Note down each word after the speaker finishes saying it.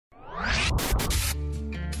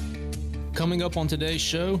Coming up on today's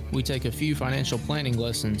show, we take a few financial planning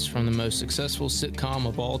lessons from the most successful sitcom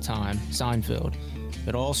of all time, Seinfeld.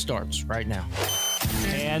 It all starts right now.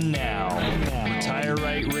 And now, Retire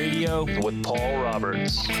Right Radio with Paul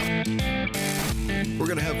Roberts. We're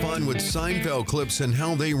going to have fun with Seinfeld clips and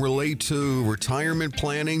how they relate to retirement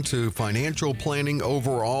planning, to financial planning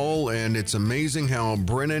overall, and it's amazing how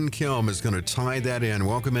Brennan Kilm is going to tie that in.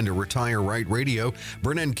 Welcome into Retire Right Radio.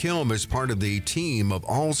 Brennan Kilm is part of the team of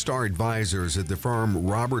all-star advisors at the firm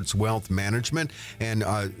Roberts Wealth Management, and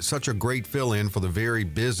such a great fill-in for the very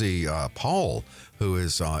busy Paul, who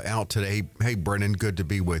is out today. Hey, Brennan, good to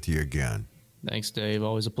be with you again. Thanks, Dave.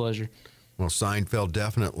 Always a pleasure. Well, Seinfeld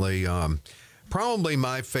definitely... probably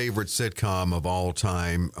my favorite sitcom of all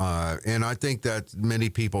time, and I think that many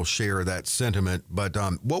people share that sentiment. But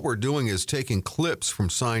what we're doing is taking clips from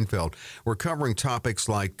Seinfeld. We're covering topics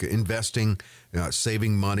like investing,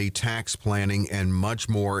 saving money, tax planning, and much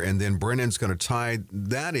more. And then Brennan's going to tie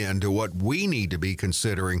that into what we need to be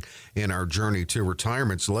considering in our journey to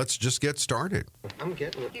retirement. So let's just get started. I'm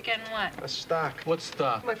getting it. You're getting what? A stock. What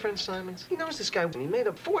stock? My friend Simon's. He knows this guy. He made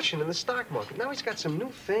a fortune in the stock market. Now he's got some new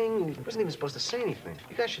thing. He wasn't even supposed to say anything.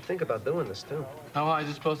 You guys should think about doing this, too. How high is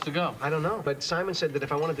it supposed to go? I don't know, but Simon said that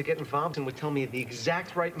if I wanted to get involved, and would tell me the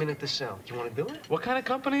exact right minute to sell. Do you want to do it? What kind of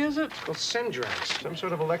company is it? Well, Sendrax, some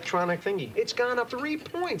sort of electronic thingy. It's gone up 3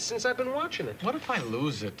 points since I've been watching it. What if I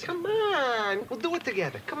lose it? Come on. We'll do it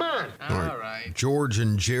together. Come on. All right. George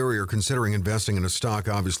and Jerry are considering investing in a stock.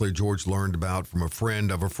 Obviously, George learned about from a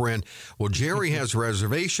friend of a friend. Well, Jerry has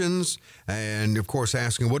reservations and, of course,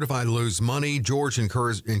 asking, what if I lose money? George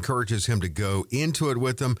encourages him to go into it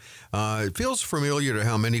with them. It feels familiar to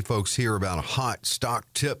how many folks hear about a hot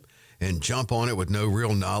stock tip and jump on it with no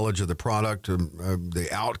real knowledge of the product, the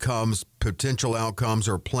outcomes, potential outcomes,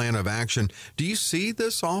 or plan of action. Do you see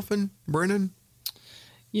this often, Brennan?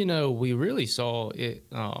 You know, we really saw it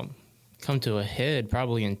come to a head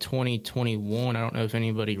probably in 2021. I don't know if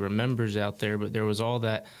anybody remembers out there, but there was all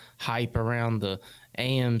that hype around the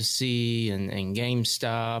AMC and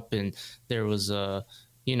GameStop, and there was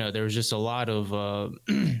there was just a lot of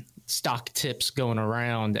stock tips going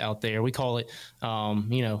around out there. We call it,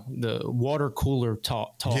 the water cooler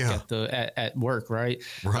talk at work, right?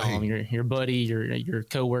 Right. Your buddy, your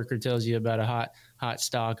coworker tells you about a hot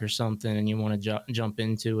stock or something, and you want to jump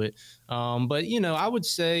into it. But I would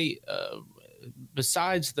say,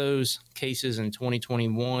 besides those cases in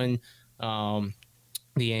 2021.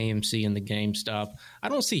 The AMC and the GameStop, I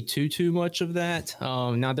don't see too much of that.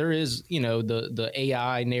 Now there is, the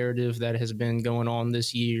AI narrative that has been going on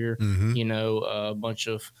this year. Mm-hmm. A bunch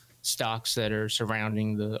of stocks that are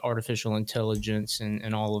surrounding the artificial intelligence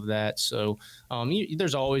and all of that. So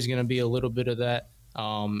there's always going to be a little bit of that.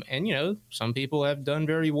 And some people have done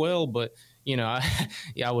very well, but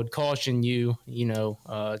I would caution you,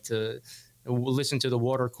 to listen to the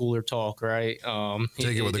water cooler talk, right?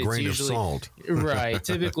 Take it with a grain of salt. Right.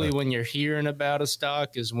 Typically, when you're hearing about a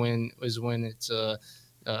stock is when it's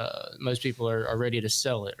most people are ready to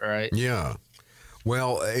sell it, right? Yeah.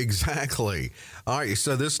 Well, exactly. All right,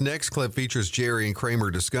 so this next clip features Jerry and Kramer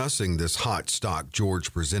discussing this hot stock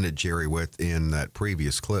George presented Jerry with in that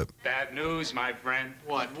previous clip. Bad news, my friend.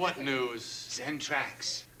 What news?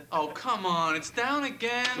 Zentrax. Oh, come on. It's down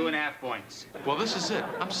again. 2.5 points. Well, this is it.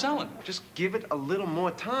 I'm selling. Just give it a little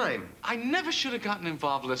more time. I never should have gotten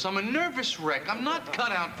involved with this. I'm a nervous wreck. I'm not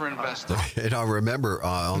cut out for investing. And I remember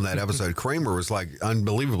on that episode, Kramer was like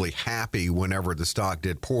unbelievably happy whenever the stock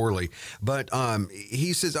did poorly. But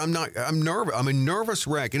he says, I'm nervous. I'm a nervous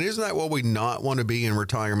wreck. And isn't that what we not want to be in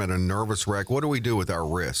retirement, a nervous wreck? What do we do with our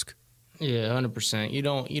risk? Yeah, 100%. You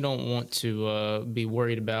don't want to be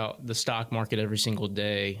worried about the stock market every single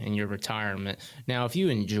day in your retirement. Now, if you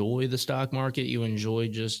enjoy the stock market, you enjoy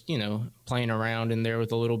just, playing around in there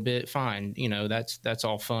with a little bit, fine. That's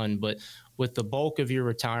all fun. But with the bulk of your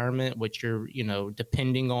retirement, which you're,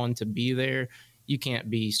 depending on to be there, you can't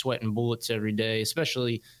be sweating bullets every day,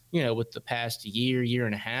 especially, with the past year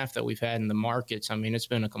and a half that we've had in the markets. I mean, it's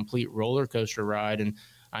been a complete roller coaster ride. And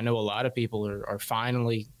I know a lot of people are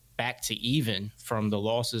finally back to even from the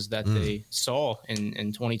losses that they saw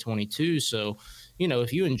in 2022. So,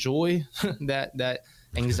 if you enjoy that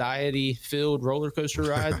anxiety-filled roller coaster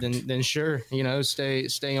ride, then sure,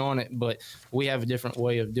 stay on it. But we have a different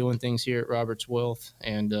way of doing things here at Roberts Wealth,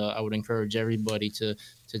 and I would encourage everybody to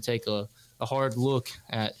take a a hard look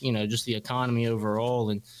at, just the economy overall.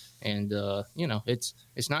 And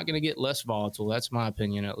it's not going to get less volatile. That's my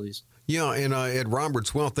opinion, at least. Yeah, and at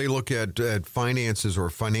Roberts Wealth, they look at finances or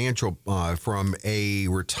financial from a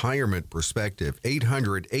retirement perspective.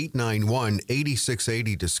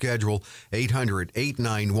 800-891-8680 to schedule,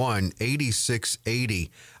 800-891-8680.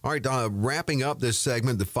 All right, wrapping up this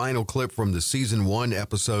segment, the final clip from the Season 1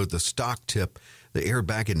 episode, The Stock Tip, that aired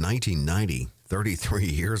back in 1990. 33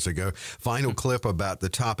 years ago. Final clip about the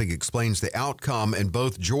topic explains the outcome and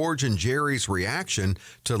both George and Jerry's reaction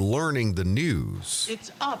to learning the news.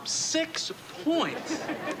 It's up 6 points.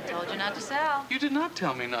 Told you not to sell. You did not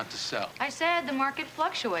tell me not to sell. I said the market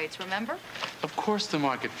fluctuates, remember? Of course the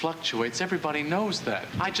market fluctuates. Everybody knows that.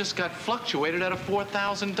 I just got fluctuated out of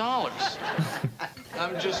 $4,000.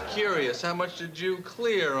 I'm just curious, how much did you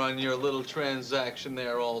clear on your little transaction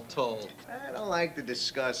there, all told? I don't like to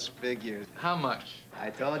discuss figures. How much? I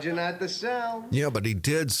told you not to sell. Yeah, but he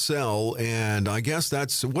did sell, and I guess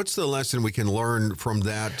what's the lesson we can learn from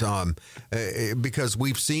that? Because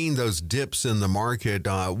we've seen those dips in the market.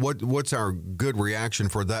 What's our good reaction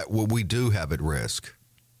for that? What we do have at risk?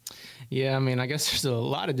 Yeah, I mean, I guess there's a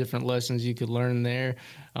lot of different lessons you could learn there.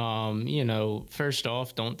 First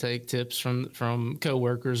off, don't take tips from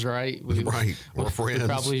coworkers, right? Right, or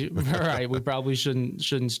friends. We probably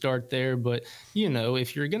shouldn't start there. But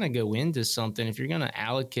if you're going to go into something, if you're going to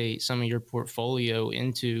allocate some of your portfolio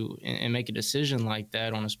into and make a decision like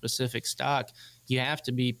that on a specific stock, you have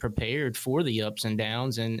to be prepared for the ups and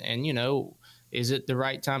downs. And is it the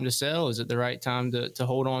right time to sell? Is it the right time to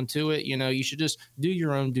hold on to it? You should just do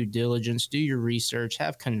your own due diligence, do your research,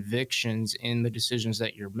 have convictions in the decisions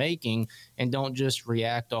that you're making, and don't just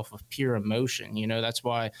react off of pure emotion. That's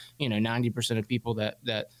why, 90% of people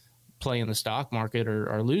that play in the stock market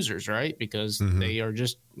are losers, right? Because they are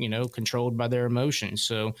just, controlled by their emotions.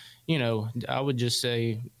 So, I would just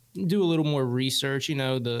say do a little more research,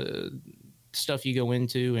 the stuff you go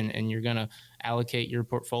into and you're going to allocate your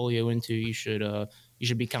portfolio into, you should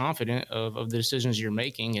be confident of the decisions you're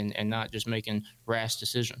making and not just making rash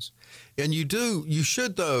decisions. And you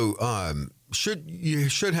should have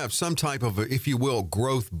some type of, if you will,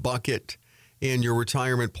 growth bucket in your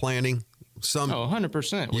retirement planning.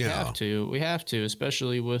 100%. We have to,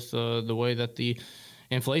 especially with the way that the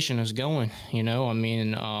inflation is going.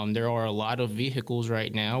 There are a lot of vehicles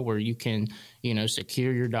right now where you can,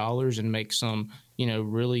 secure your dollars and make some,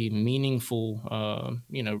 really meaningful,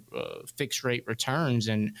 fixed rate returns.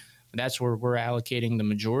 And that's where we're allocating the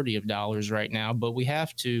majority of dollars right now. But we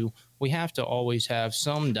have to always have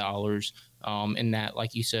some dollars in that,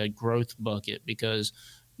 like you said, growth bucket, because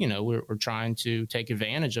we're trying to take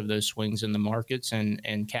advantage of those swings in the markets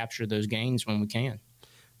and capture those gains when we can.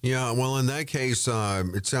 Yeah, well, in that case,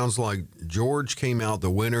 it sounds like George came out the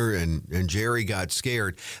winner and Jerry got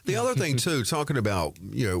scared. The other thing, too, talking about,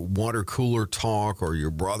 water cooler talk, or your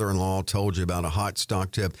brother-in-law told you about a hot stock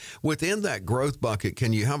tip, within that growth bucket,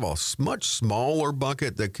 can you have a much smaller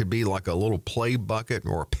bucket that could be like a little play bucket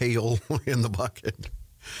or a pail in the bucket?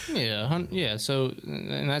 Yeah. So,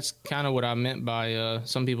 and that's kind of what I meant by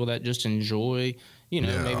some people that just enjoy,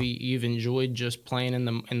 maybe you've enjoyed just playing in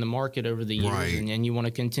the market over the years, right, and you want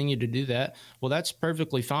to continue to do that. Well, that's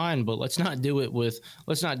perfectly fine, but let's not do it with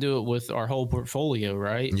our whole portfolio,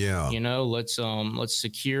 right? Yeah. Let's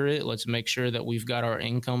secure it. Let's make sure that we've got our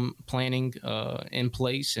income planning in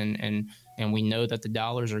place, and we know that the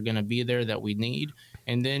dollars are going to be there that we need,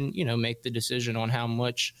 and then make the decision on how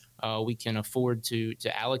much we can afford to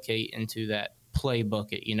allocate into that play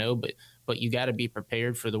bucket, but you got to be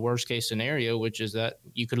prepared for the worst case scenario, which is that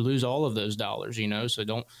you could lose all of those dollars,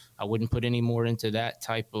 so I wouldn't put any more into that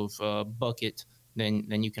type of bucket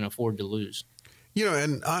than you can afford to lose.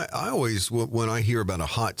 And I always, when I hear about a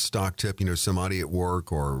hot stock tip, somebody at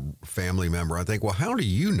work or family member, I think, well, how do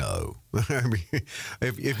you know? I mean,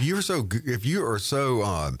 if you are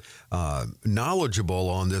so knowledgeable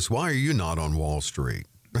on this, why are you not on Wall Street?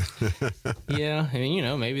 Yeah,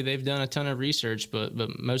 maybe they've done a ton of research, but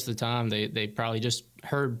most of the time they probably just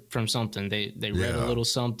heard from something. They read a little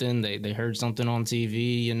something, they heard something on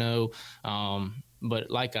TV, but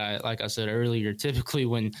like I said earlier, typically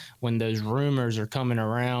when those rumors are coming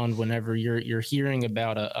around, whenever you're hearing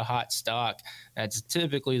about a hot stock, that's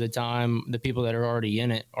typically the time the people that are already in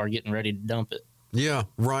it are getting ready to dump it. Yeah,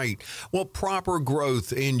 right. Well, proper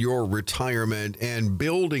growth in your retirement and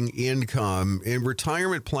building income in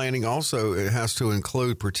retirement planning also it has to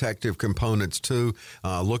include protective components too,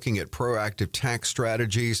 looking at proactive tax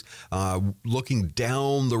strategies, looking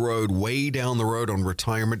down the road, way down the road on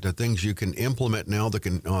retirement to things you can implement now that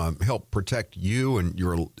can help protect you and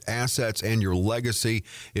your assets and your legacy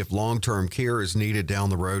if long-term care is needed down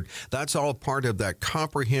the road. That's all part of that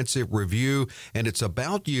comprehensive review, and it's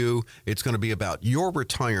about you. It's going to be about your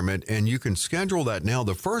retirement, and you can schedule that now.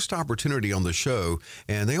 The first opportunity on the show,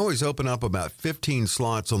 and they always open up about 15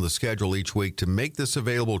 slots on the schedule each week to make this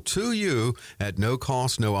available to you at no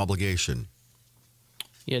cost, no obligation.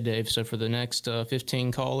 Yeah, Dave. So for the next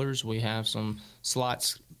 15 callers, we have some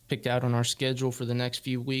slots picked out on our schedule for the next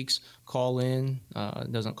few weeks. Call in.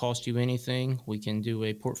 It doesn't cost you anything. We can do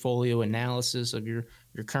a portfolio analysis of your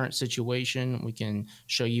current situation. We can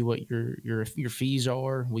show you what your fees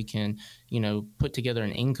are. We can, put together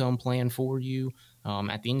an income plan for you.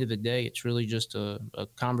 At the end of the day, it's really just a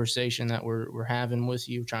conversation that we're having with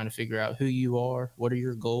you, trying to figure out who you are, what are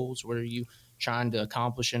your goals, what are you trying to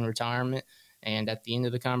accomplish in retirement. And at the end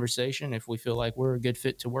of the conversation, if we feel like we're a good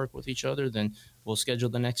fit to work with each other, then we'll schedule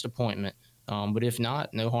the next appointment. But if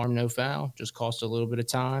not, no harm, no foul, just cost a little bit of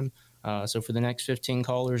time. So for the next 15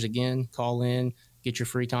 callers, again, call in, get your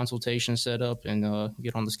free consultation set up, and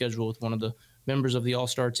get on the schedule with one of the members of the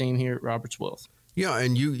All-Star team here at Roberts Wealth. Yeah,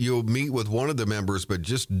 and you'll meet with one of the members, but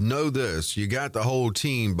just know this, you got the whole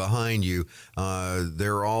team behind you.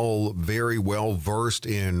 They're all very well versed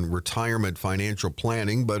in retirement financial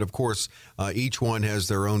planning, but of course, each one has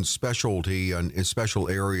their own specialty and a special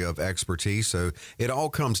area of expertise, so it all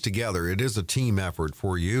comes together. It is a team effort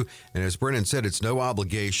for you, and as Brennan said, it's no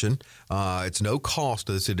obligation. It's no cost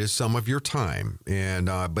to this. It is some of your time, and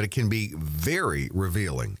but it can be very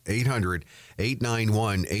revealing.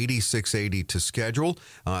 800-891-8680 to schedule.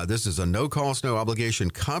 This is a no cost, no obligation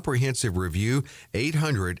comprehensive review.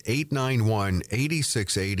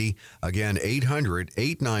 800-891-8680. Again,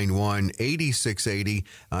 800-891-8680.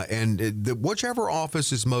 And whichever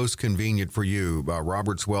office is most convenient for you.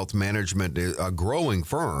 Roberts Wealth Management, a growing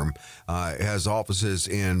firm, has offices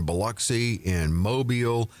in Biloxi, in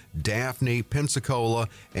Mobile, Daphne, Pensacola,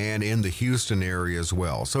 and in the Houston area as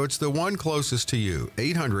well. So it's the one closest to you.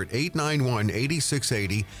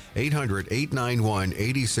 800-891-8680. 800-891-8680.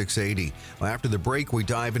 After the break, we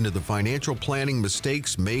dive into the financial planning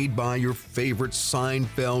mistakes made by your favorite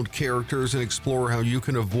Seinfeld characters and explore how you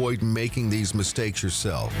can avoid making these mistakes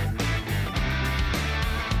yourself.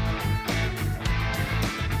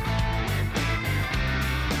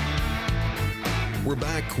 We're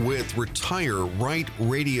back with Retire Right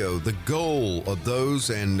Radio. The goal of those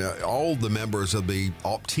and all the members of the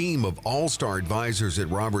team of All-Star Advisors at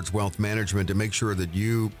Roberts Wealth Management to make sure that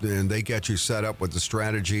they get you set up with the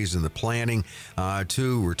strategies and the planning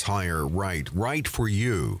to retire right. Right for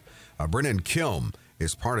you. Brennan Kilm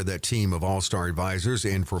is part of that team of All-Star Advisors.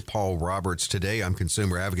 And for Paul Roberts today, I'm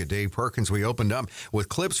consumer advocate Dave Perkins. We opened up with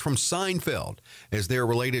clips from Seinfeld as they're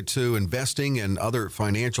related to investing and other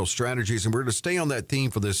financial strategies. And we're going to stay on that theme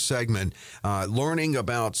for this segment, learning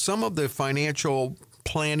about some of the financial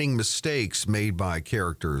planning mistakes made by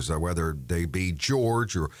characters, whether they be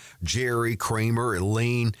George or Jerry, Kramer,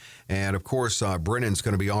 Elaine. And of course, Brennan's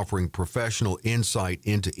going to be offering professional insight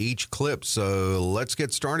into each clip. So let's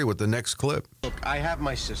get started with the next clip. Look, I have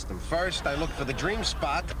my system. First, I look for the dream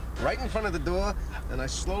spot right in front of the door, and I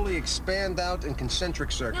slowly expand out in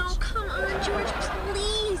concentric circles. No, come on, George,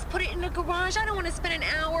 please put it in a garage. I don't want to spend an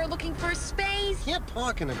hour looking for a space. Can't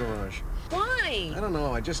park in a garage. Why? I don't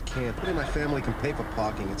know. I just can't. Nobody in my family can pay for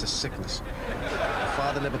parking. It's a sickness. My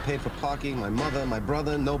father never paid for parking. My mother, my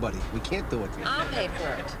brother, nobody. We can't do it. I'll pay for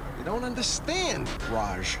it. You don't understand,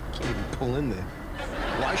 Raj. Can't even pull in there.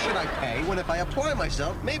 Why should I pay when if I apply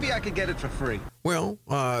myself, maybe I could get it for free? Well,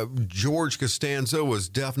 George Costanza was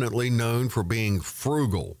definitely known for being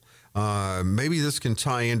frugal. Maybe this can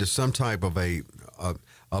tie into some type of a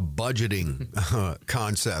budgeting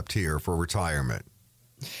concept here for retirement.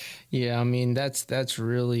 Yeah, I mean, that's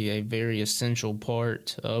really a very essential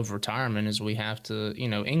part of retirement is we have to,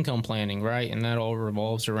 income planning, right? And that all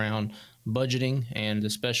revolves around budgeting, and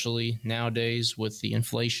especially nowadays with the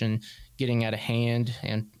inflation getting out of hand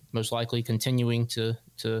and most likely continuing to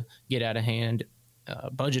get out of hand,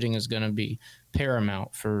 budgeting is going to be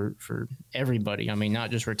paramount for everybody. I mean, not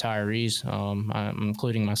just retirees. I'm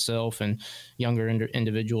including myself and younger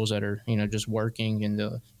individuals that are, just working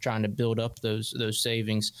and trying to build up those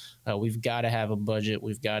savings. We've got to have a budget.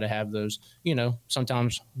 We've got to have those,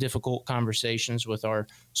 sometimes difficult conversations with our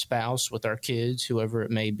spouse, with our kids, whoever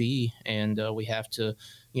it may be. And we have to,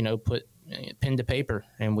 put pen to paper,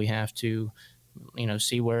 and we have to,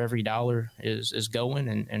 see where every dollar is going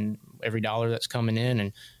and every dollar that's coming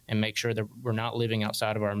in, and make sure that we're not living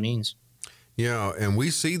outside of our means. Yeah, and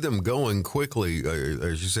we see them going quickly,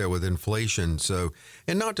 as you said, with inflation. So,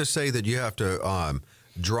 and not to say that you have to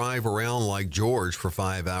drive around like George for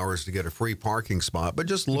 5 hours to get a free parking spot, but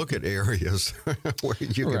just look at areas where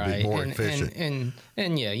you can be more efficient.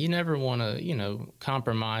 And yeah, you never want to,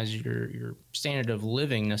 compromise your standard of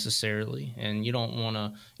living necessarily. And you don't want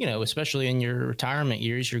to, especially in your retirement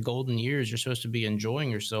years, your golden years, you're supposed to be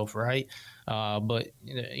enjoying yourself, right? But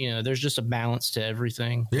there's just a balance to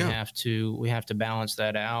everything. Yeah. We have to balance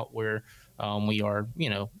that out where we are,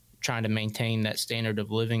 trying to maintain that standard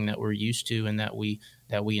of living that we're used to and that we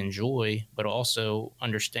enjoy, but also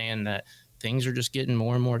understand that things are just getting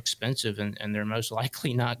more and more expensive, and they're most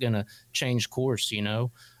likely not going to change course.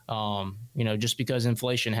 Just because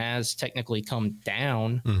inflation has technically come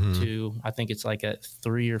down to, I think it's like at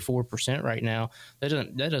 3 or 4% right now,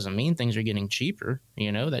 that doesn't mean things are getting cheaper.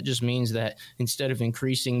 That just means that instead of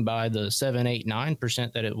increasing by the 7, 8,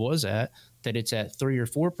 9% that it was at, that it's at 3 or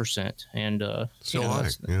 4%. And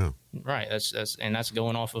right. That's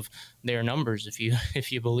going off of their numbers. If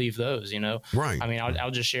you believe those, right. I mean, I'll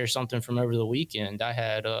just share something from over the weekend. I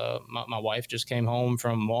had my wife just came home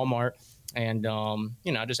from Walmart. And,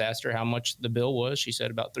 I just asked her how much the bill was. She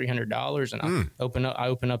said about $300. And I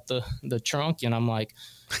open up the trunk, and I'm like,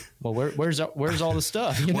 well, where's all the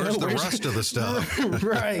stuff? Where's the rest of the stuff?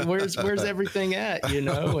 Right. Where's everything at, and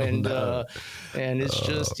it's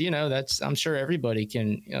just, that's, I'm sure everybody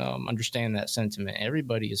can understand that sentiment.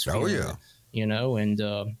 Everybody is feeling it, and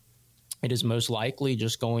it is most likely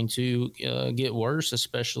just going to get worse,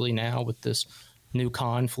 especially now with this new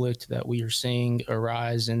conflict that we are seeing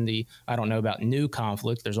arise I don't know about new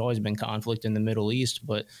conflict. There's always been conflict in the Middle East,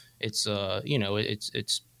 but it's,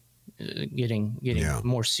 it's getting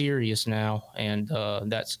more serious now. And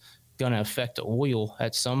that's going to affect oil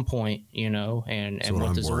at some point, and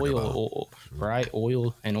what does oil, right?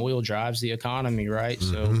 Oil drives the economy, right?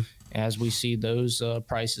 Mm-hmm. So as we see those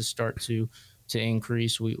prices start to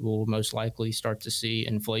increase, we will most likely start to see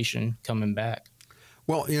inflation coming back.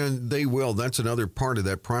 Well, they will. That's another part of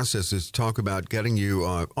that process is talk about getting you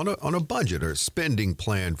on a budget or spending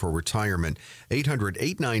plan for retirement.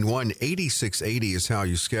 800-891-8680 is how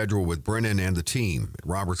you schedule with Brennan and the team at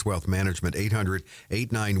Roberts Wealth Management.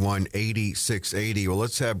 800-891-8680. Well,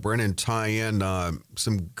 let's have Brennan tie in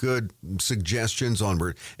some good suggestions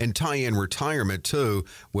and tie in retirement, too,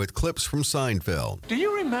 with clips from Seinfeld. Do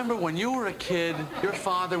you remember when you were a kid, your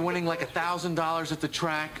father winning like $1,000 at the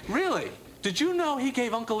track? Really? Did you know he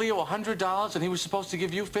gave Uncle Leo $100 and he was supposed to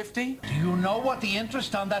give you $50? Do you know what the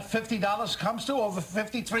interest on that $50 comes to over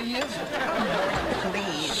 53 years?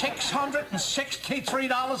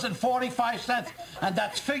 $663.45. And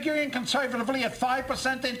that's figuring conservatively at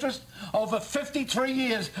 5% interest over 53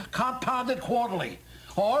 years, compounded quarterly.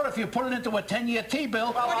 Or if you put it into a 10-year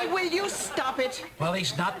T-bill... Will you stop it? Well,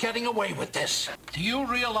 he's not getting away with this. Do you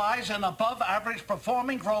realize an above-average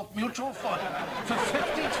performing growth mutual fund for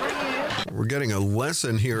 53 years? We're getting a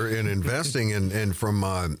lesson here in investing and from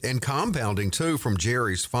and compounding, too, from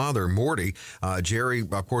Jerry's father, Morty. Jerry,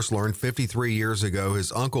 of course, learned 53 years ago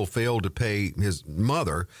his uncle failed to pay his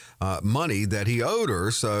mother money that he owed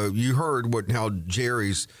her. So you heard how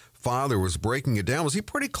Jerry's father was breaking it down. Was he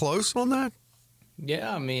pretty close on that?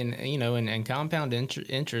 Yeah, I mean, and compound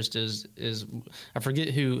interest is I forget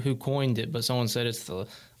who coined it, but someone said it's the, I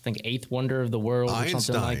think, eighth wonder of the world or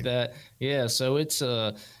something like that. Yeah, so it's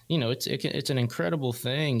it's an incredible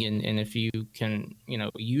thing, and if you can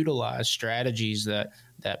utilize strategies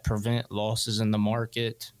that prevent losses in the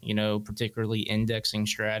market, particularly indexing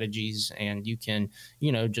strategies, and you can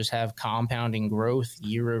just have compounding growth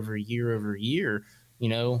year over year over year.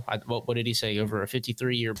 What did he say, over a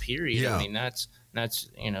 53-year period? Yeah. I mean, that's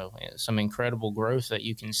some incredible growth that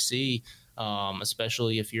you can see,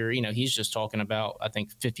 especially if you're, he's just talking about, I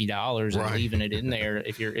think, $50 and leaving it in there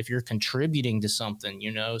if you're contributing to something,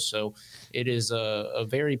 so it is a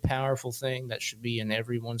very powerful thing that should be in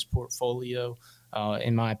everyone's portfolio,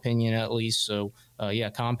 in my opinion, at least. So,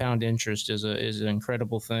 compound interest is an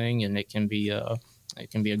incredible thing, and it can be a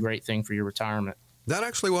great thing for your retirement. That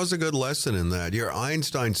actually was a good lesson in that.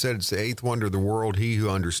 Einstein said it's the eighth wonder of the world. He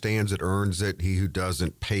who understands it earns it. He who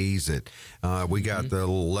doesn't pays it. We got the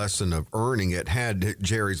lesson of earning it. Had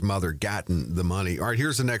Jerry's mother gotten the money. All right,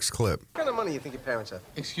 here's the next clip. What kind of money you think your parents have?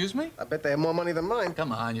 Excuse me? I bet they have more money than mine.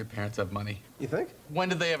 Come on, your parents have money. You think? When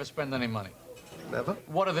did they ever spend any money? Never.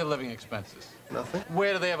 What are their living expenses? Nothing.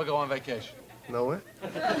 Where do they ever go on vacation? Nowhere.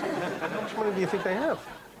 How much money do you think they have?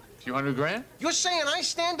 few $100 grand? You're saying I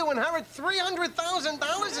stand to inherit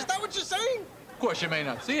 $300,000? Is that what you're saying? Of course, you may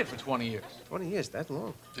not see it for 20 years. 20 years, that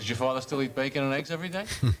long? Does your father still eat bacon and eggs every day?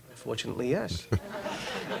 Fortunately, yes.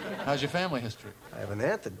 How's your family history? I have an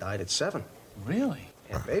aunt that died at 7. Really?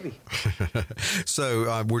 Yeah, baby.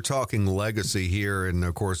 So we're talking legacy here, and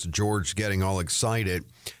of course, George getting all excited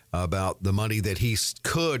about the money that he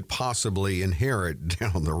could possibly inherit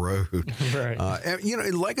down the road. Right.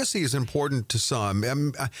 Legacy is important to some.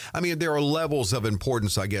 I mean, there are levels of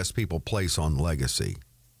importance, I guess, people place on legacy.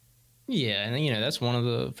 Yeah, and that's one of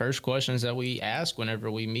the first questions that we ask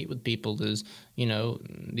whenever we meet with people is,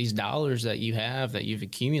 these dollars that you have that you've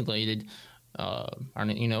accumulated,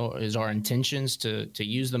 is our intentions to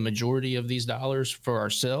use the majority of these dollars for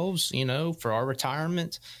ourselves, for our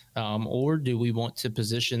retirement, or do we want to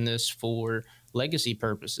position this for legacy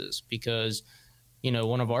purposes? Because,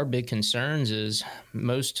 one of our big concerns is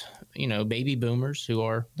most, baby boomers who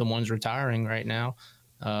are the ones retiring right now,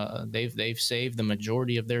 they've saved the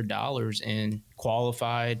majority of their dollars in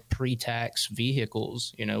qualified pre-tax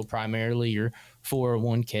vehicles, primarily your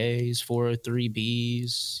 401ks,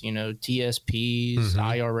 403bs, TSPs,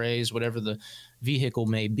 IRAs, whatever the vehicle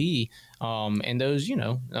may be. And those,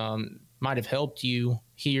 might have helped you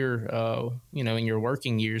here, in your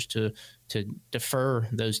working years to defer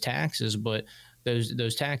those taxes, but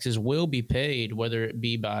those taxes will be paid, whether it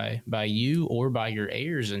be by you or by your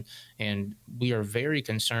heirs, and we are very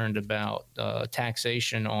concerned about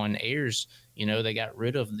taxation on heirs. They got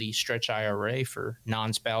rid of the stretch IRA for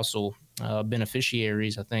non-spousal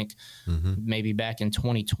beneficiaries. I think maybe back in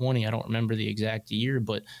 2020. I don't remember the exact year,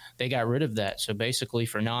 but they got rid of that. So basically,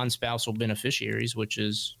 for non-spousal beneficiaries, which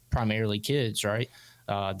is primarily kids, right?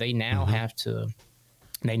 They now have to.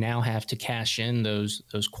 They now have to cash in those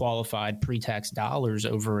qualified pre-tax dollars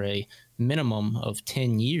over a minimum of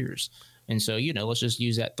 10 years. And so, let's just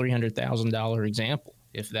use that $300,000 example.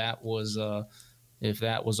 If that was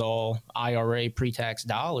all IRA pre-tax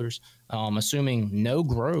dollars, assuming no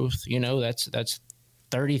growth, that's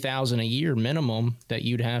 $30,000 a year minimum that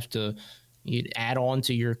you'd add on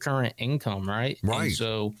to your current income, right? Right. And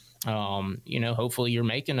so, hopefully you're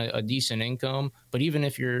making a decent income, but even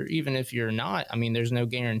if you're not, I mean, there's no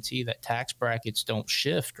guarantee that tax brackets don't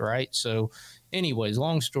shift, right? So anyways,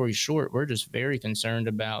 long story short, we're just very concerned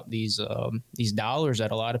about these dollars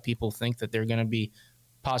that a lot of people think that they're going to be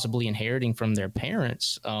possibly inheriting from their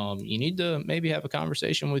parents. You need to maybe have a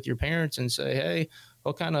conversation with your parents and say, hey,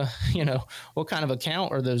 what kind of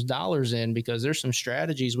account are those dollars in? Because there's some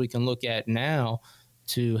strategies we can look at now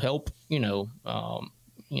to help,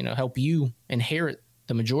 help you inherit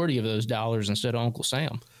the majority of those dollars instead of Uncle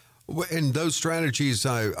Sam. And those strategies,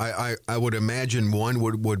 I would imagine one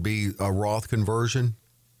would be a Roth conversion.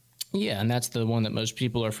 Yeah, and that's the one that most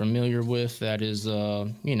people are familiar with. That is,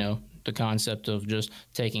 the concept of just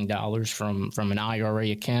taking dollars from an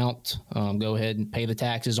IRA account, go ahead and pay the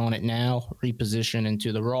taxes on it now, reposition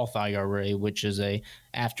into the Roth IRA, which is a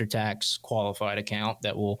after-tax qualified account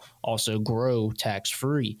that will also grow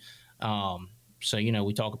tax-free. So,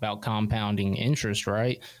 we talk about compounding interest,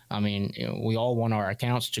 right? I mean, we all want our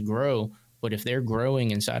accounts to grow, but if they're growing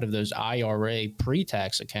inside of those IRA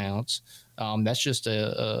pre-tax accounts, that's just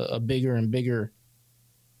a bigger and bigger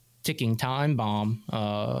ticking time bomb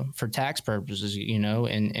for tax purposes,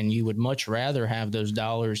 and you would much rather have those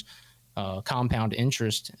dollars compound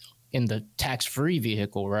interest in the tax-free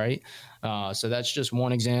vehicle, right? So that's just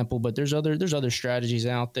one example, but there's other strategies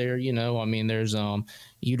out there. There's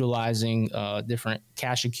utilizing different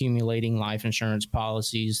cash accumulating life insurance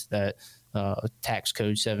policies that tax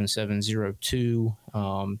code 7702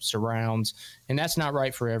 surrounds, and that's not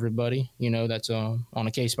right for everybody. That's on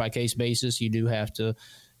a case-by-case basis. You do have to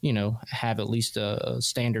have at least a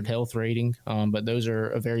standard health rating. But those are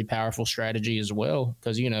a very powerful strategy as well,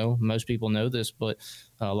 because, most people know this, but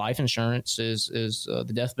life insurance is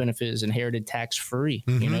the death benefit is inherited tax-free,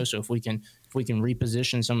 so if we can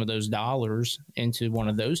reposition some of those dollars into one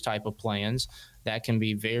of those type of plans, that can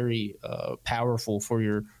be very powerful for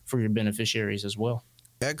your beneficiaries as well.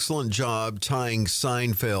 Excellent job tying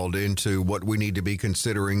Seinfeld into what we need to be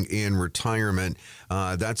considering in retirement.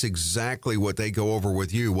 That's exactly what they go over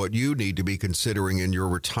with you, what you need to be considering in your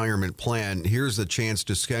retirement plan. Here's a chance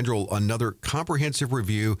to schedule another comprehensive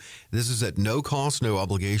review. This is at no cost, no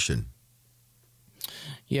obligation.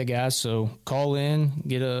 Yeah, guys. So call in,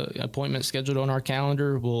 get an appointment scheduled on our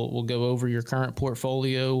calendar. We'll go over your current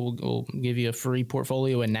portfolio. We'll give you a free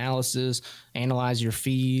portfolio analysis, analyze your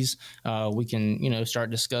fees. We can,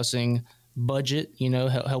 start discussing budget,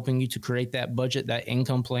 helping you to create that budget, that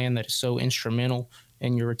income plan that is so instrumental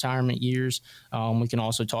in your retirement years. We can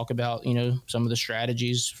also talk about, some of the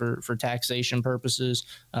strategies for taxation purposes.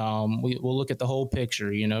 We'll look at the whole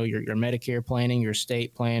picture, your Medicare planning, your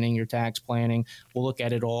estate planning, your tax planning. We'll look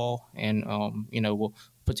at it all, and, we'll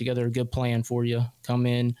put together a good plan for you. Come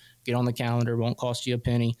in, get on the calendar, won't cost you a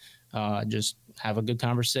penny. Just have a good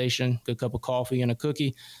conversation, good cup of coffee and a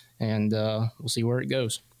cookie, and we'll see where it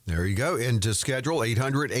goes. There you go. And to schedule,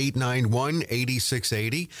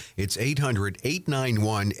 800-891-8680. It's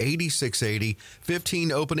 800-891-8680.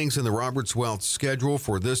 15 openings in the Roberts Wealth schedule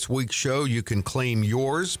for this week's show. You can claim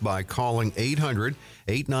yours by calling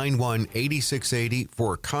 800-891-8680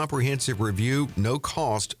 for a comprehensive review. No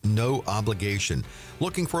cost, no obligation.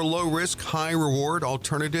 Looking for low-risk, high-reward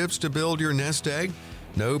alternatives to build your nest egg?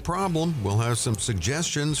 No problem. We'll have some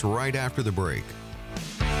suggestions right after the break.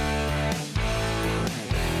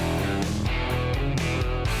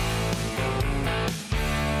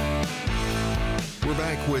 We're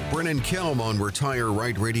back with Brennan Kelm on Retire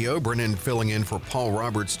Right Radio. Brennan filling in for Paul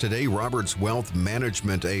Roberts today. Roberts Wealth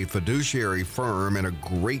Management, a fiduciary firm and a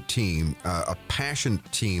great team, a passionate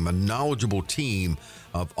team, a knowledgeable team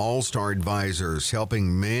of all-star advisors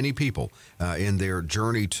helping many people in their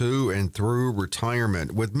journey to and through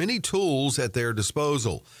retirement with many tools at their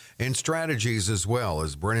disposal and strategies as well.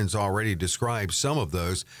 As Brennan's already described some of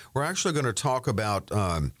those, we're actually going to talk about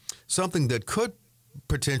something that could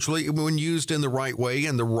potentially, when used in the right way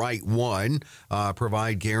and the right one,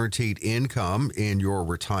 provide guaranteed income in your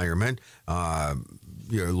retirement.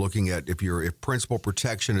 Looking at if principal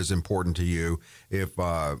protection is important to you, if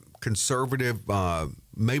conservative,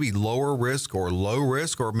 maybe lower risk or low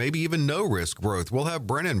risk, or maybe even no risk growth. We'll have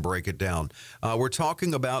Brennan break it down. We're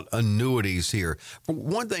talking about annuities here. For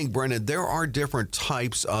one thing, Brennan, there are different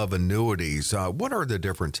types of annuities. What are the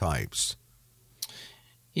different types?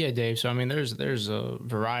 Yeah, Dave. So there's a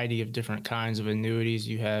variety of different kinds of annuities.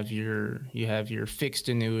 You have your fixed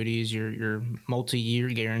annuities, your multi-year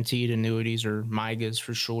guaranteed annuities, or MYGAs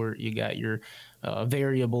for short. You got your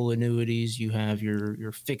variable annuities. You have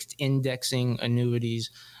your fixed indexing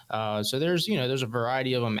annuities. So there's a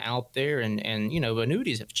variety of them out there, and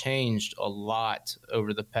annuities have changed a lot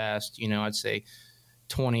over the past I'd say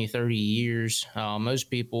 20, 30 years. Most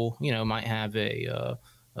people might have a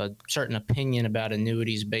certain opinion about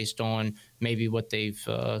annuities based on maybe what they've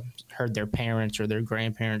heard their parents or their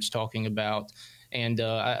grandparents talking about. And,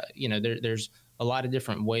 there's a lot of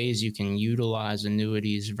different ways you can utilize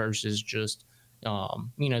annuities versus just,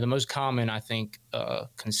 the most common, I think,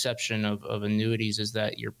 conception of annuities is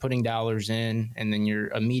that you're putting dollars in and then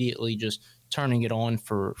you're immediately just turning it on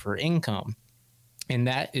for income. And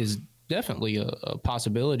that is definitely a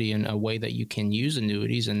possibility and a way that you can use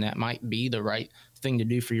annuities, and that might be the right thing to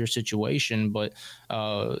do for your situation. But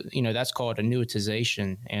that's called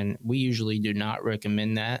annuitization, and we usually do not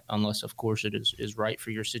recommend that unless, of course, it is right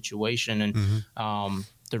for your situation. And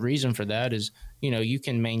the reason for that is you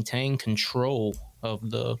can maintain control of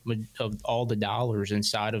all the dollars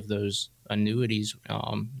inside of those annuities,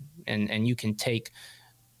 and you can take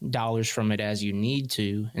dollars from it as you need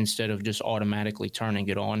to, instead of just automatically turning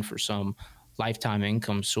it on for some lifetime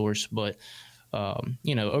income source. But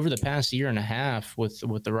over the past year and a half, with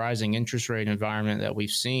the rising interest rate environment that we've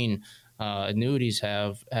seen, annuities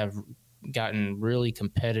have gotten really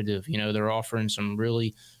competitive. They're offering some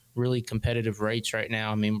really, really competitive rates right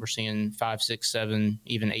now. We're seeing 5, 6, 7,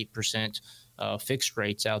 even 8% fixed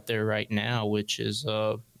rates out there right now, which is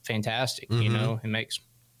fantastic.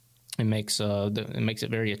 It makes it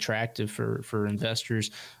very attractive for investors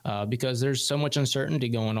because there's so much uncertainty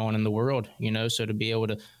going on in the world, so to be able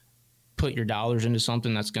to put your dollars into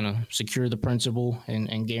something that's going to secure the principal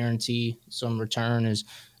and guarantee some return is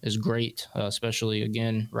great, especially,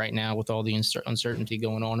 again, right now with all the uncertainty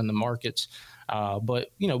going on in the markets. But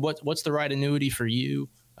what's the right annuity for you?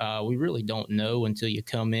 We really don't know until you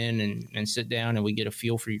come in and sit down and we get a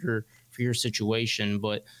feel for your situation.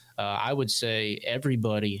 But I would say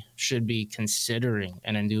everybody should be considering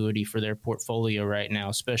an annuity for their portfolio right now,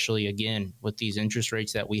 especially, again, with these interest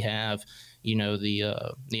rates that we have. The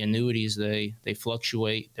annuities, they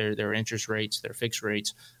fluctuate their interest rates, their fixed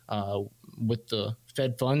rates with the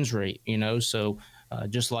Fed funds rate, so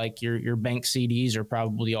just like your bank CDs are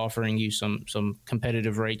probably offering you some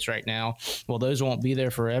competitive rates right now. Well, those won't be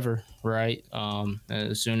there forever, right?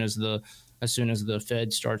 As soon as the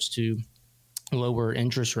Fed starts to lower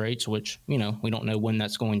interest rates, which, we don't know when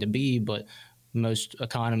that's going to be, but most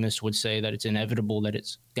economists would say that it's inevitable that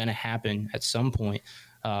it's going to happen at some point.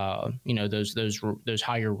 Those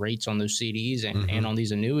higher rates on those CDs and on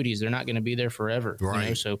these annuities, they're not going to be there forever.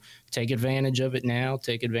 Right. So take advantage of it now,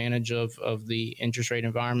 take advantage of the interest rate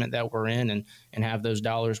environment that we're in, and have those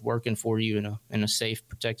dollars working for you in a safe,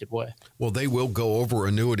 protected way. Well, they will go over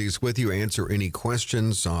annuities with you, answer any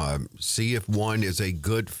questions, see if one is a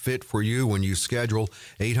good fit for you when you schedule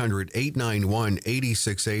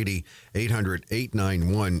 800-891-8680,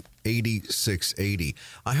 800-891-8680.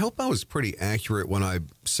 I hope I was pretty accurate when I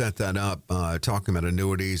set that up, talking about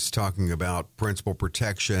annuities, talking about principal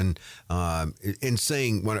protection, and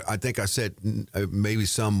saying, when I think I said maybe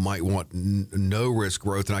some might want no risk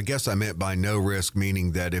growth. And I guess I meant by no risk,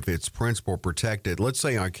 meaning that if it's principal protected, let's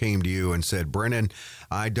say I came to you and said, Brennan,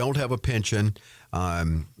 I don't have a pension.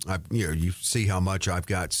 You see how much I've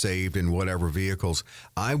got saved in whatever vehicles.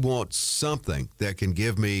 I want something that can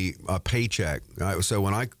give me a paycheck. So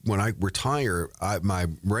when I retire, my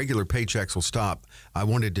regular paychecks will stop. I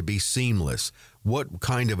want it to be seamless. What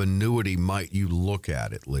kind of annuity might you look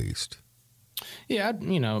at least? Yeah, I'd,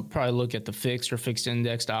 probably look at the fixed or fixed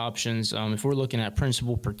indexed options. If we're looking at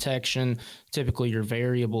principal protection, typically your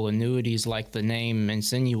variable annuities, like the name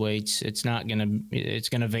insinuates, it's going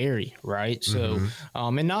to vary, right? Mm-hmm. So,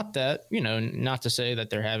 and not that, not to say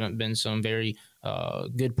that there haven't been some very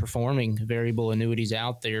good performing variable annuities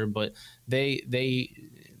out there, but they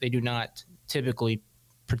do not typically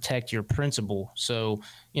protect your principal. So,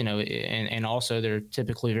 and also they're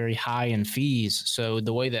typically very high in fees. So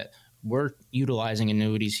the way that we're utilizing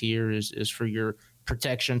annuities here is for your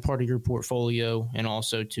protection part of your portfolio, and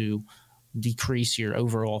also to decrease your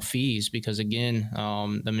overall fees, because again,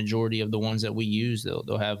 the majority of the ones that we use,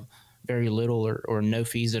 they'll have very little or no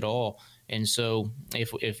fees at all. And so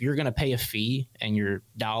if you're going to pay a fee and your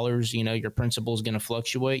dollars, your principal is going to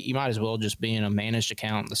fluctuate, you might as well just be in a managed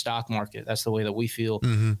account in the stock market. That's the way that we feel.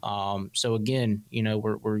 Mm-hmm. So again,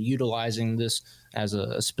 we're utilizing this as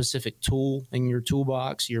a specific tool in your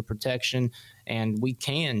toolbox, your protection, and we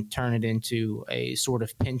can turn it into a sort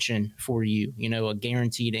of pension for you, a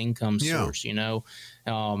guaranteed income source,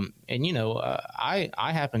 I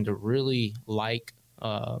happen to really like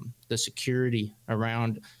the security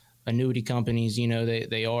around annuity companies.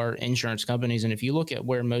 They are insurance companies. And if you look at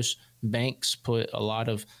where most banks put a lot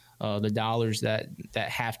of the dollars that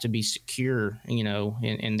have to be secure,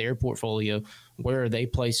 in their portfolio, where are they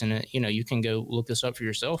placing it? You can go look this up for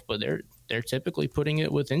yourself, but they're typically putting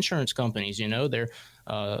it with insurance companies. They're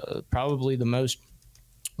probably the most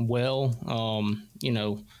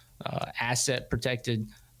asset protected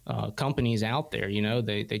companies out there.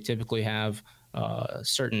 They typically have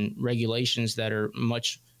certain regulations that are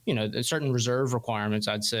much, certain reserve requirements,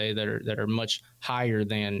 I'd say, that are much higher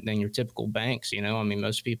than your typical banks.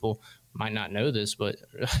 Most people might not know this, but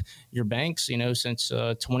your banks, since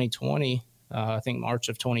 2020, I think March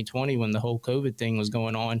of 2020, when the whole COVID thing was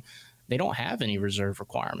going on, they don't have any reserve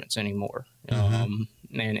requirements anymore. Mm-hmm.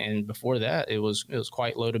 And before that, it was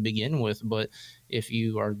quite low to begin with. But if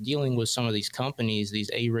you are dealing with some of these companies,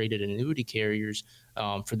 these A-rated annuity carriers,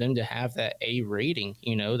 for them to have that A rating,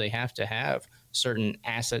 they have to have certain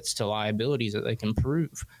assets to liabilities that they can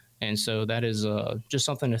prove. And so that is just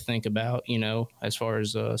something to think about, as far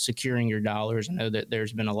as securing your dollars. I know that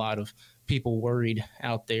there's been a lot of people worried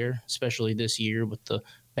out there, especially this year with the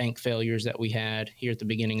bank failures that we had here at the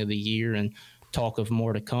beginning of the year and talk of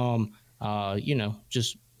more to come.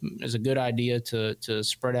 Just is a good idea to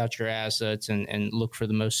spread out your assets and look for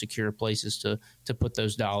the most secure places to put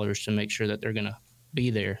those dollars to make sure that they're going to be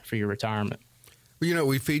there for your retirement.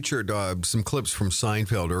 We featured some clips from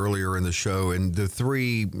Seinfeld earlier in the show, and the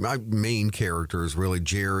three main characters, really,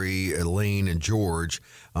 Jerry, Elaine, and George,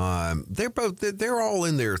 they're all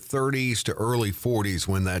in their 30s to early 40s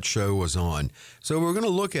when that show was on. So we're going to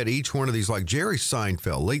look at each one of these, like Jerry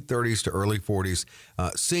Seinfeld, late 30s to early 40s,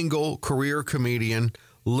 single, career comedian,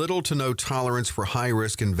 little to no tolerance for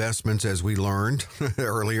high-risk investments, as we learned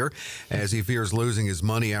earlier, as he fears losing his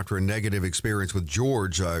money after a negative experience with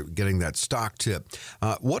George getting that stock tip.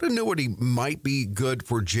 What annuity might be good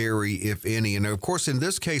for Jerry, if any? And, of course, in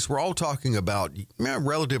this case, we're all talking about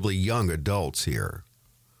relatively young adults here.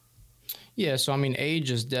 Yeah, so,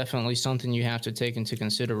 age is definitely something you have to take into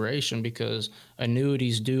consideration, because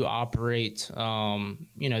annuities do operate,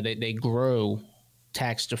 they grow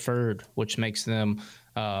tax deferred, which makes them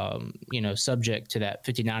subject to that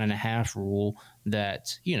 59.5 rule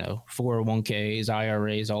that, 401ks,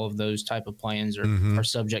 IRAs, all of those type of plans are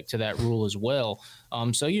subject to that rule as well.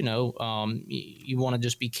 So, you want to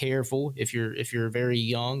just be careful if you're very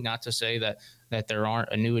young, not to say that there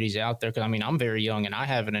aren't annuities out there. Cause I'm very young and I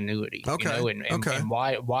have an annuity, okay. And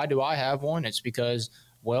why do I have one? It's because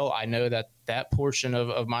well, I know that that portion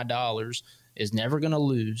of my dollars is never going to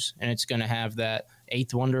lose, and it's going to have that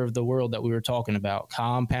eighth wonder of the world that we were talking about,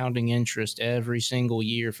 compounding interest every single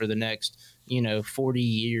year for the next, 40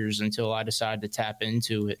 years until I decide to tap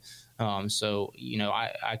into it. So,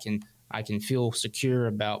 I can feel secure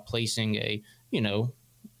about placing a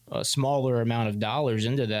smaller amount of dollars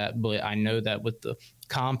into that, but I know that with the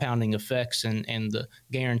compounding effects and the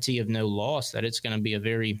guarantee of no loss, that it's going to be a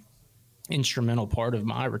very instrumental part of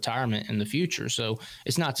my retirement in the future. So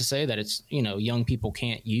it's not to say that it's, young people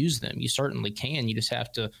can't use them. You certainly can. You just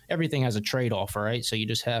have to, everything has a trade-off, right? So you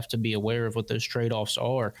just have to be aware of what those trade-offs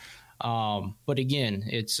are. But again,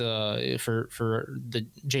 it's for the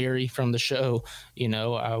Jerry from the show,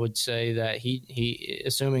 I would say that he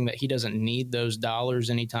assuming that he doesn't need those dollars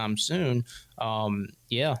anytime soon.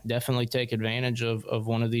 Definitely take advantage of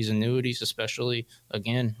one of these annuities, especially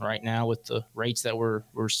again right now with the rates that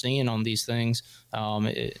we're seeing on these things.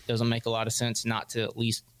 It doesn't make a lot of sense not to at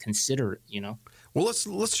least consider it. Well,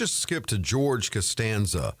 let's just skip to George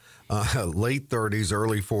Costanza, late 30s,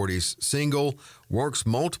 early 40s, single, works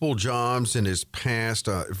multiple jobs in his past,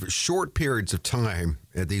 short periods of time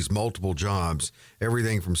at these multiple jobs,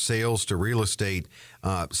 everything from sales to real estate.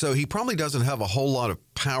 So he probably doesn't have a whole lot of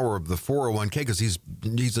power of the 401k because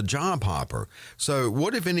he's a job hopper. So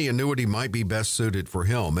what, if any, annuity might be best suited for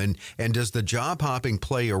him? And does the job hopping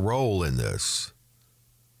play a role in this?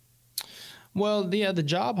 Well, the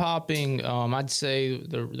job hopping, I'd say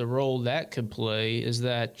the role that could play is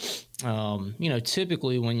that,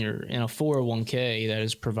 typically when you're in a 401k that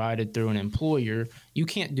is provided through an employer, you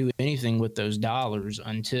can't do anything with those dollars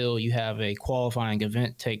until you have a qualifying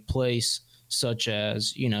event take place, such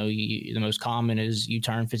as, the most common is you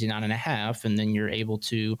turn 59 and a half, and then you're able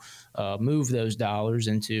to move those dollars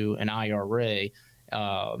into an IRA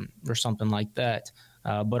or something like that.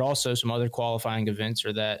 But also some other qualifying events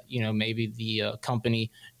are that, maybe the company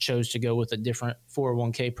chose to go with a different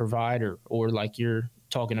 401k provider, or like you're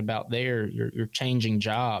talking about there, you're changing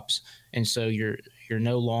jobs. And so you're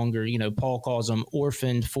no longer, Paul calls them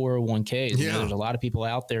orphaned 401ks. Yeah. There's a lot of people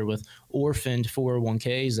out there with orphaned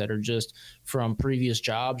 401ks that are just from previous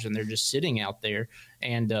jobs, and they're just sitting out there.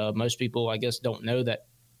 And most people, I guess, don't know that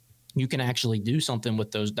you can actually do something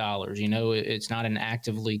with those dollars. It's not an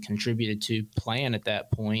actively contributed to plan at that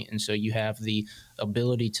point. And so you have the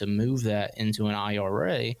ability to move that into an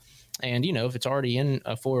IRA. And, if it's already in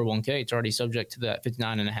a 401k, it's already subject to that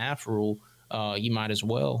 59 and a half rule. You might as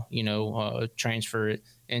well, transfer it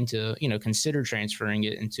into, consider transferring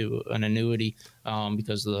it into an annuity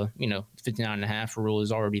because the, 59 and a half rule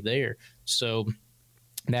is already there. So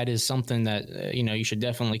that is something that, you should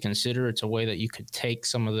definitely consider. It's a way that you could take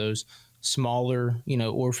some of those smaller,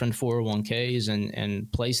 orphaned 401ks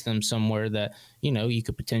and place them somewhere that, you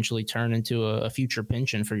could potentially turn into a future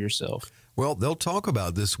pension for yourself. Well, they'll talk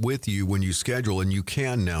about this with you when you schedule, and you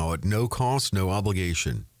can now at no cost, no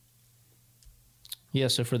obligation. Yeah,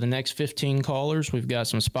 so for the next 15 callers, we've got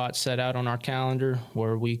some spots set out on our calendar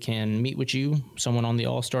where we can meet with you. Someone on the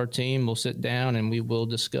All-Star team will sit down and we will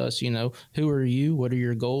discuss, who are you? What are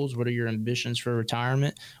your goals? What are your ambitions for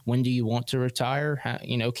retirement? When do you want to retire? How,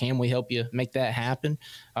 can we help you make that happen?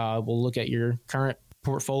 We'll look at your current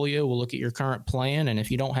portfolio. We'll look at your current plan. And if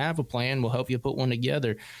you don't have a plan, we'll help you put one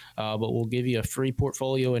together. But we'll give you a free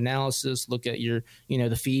portfolio analysis, look at your,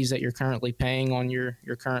 the fees that you're currently paying on your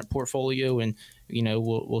current portfolio. And,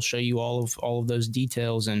 we'll show you all of those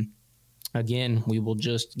details. And again, we will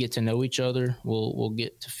just get to know each other. We'll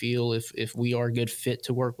get to feel if we are a good fit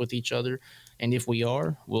to work with each other. And if we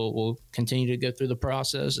are, we'll continue to go through the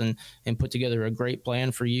process and put together a great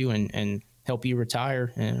plan for you and help you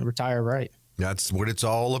retire and retire right. That's what it's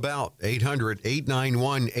all about.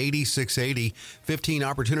 800-891-8680. 15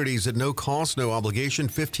 opportunities at no cost, no obligation.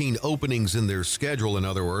 15 openings in their schedule, in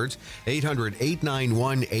other words.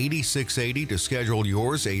 800-891-8680 to schedule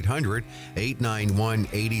yours.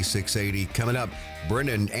 800-891-8680. Coming up,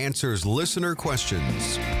 Brennan answers listener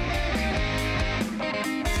questions.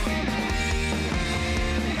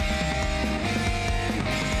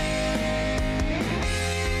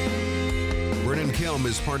 Brennan Kelm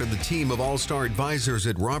is part of the team of all-star advisors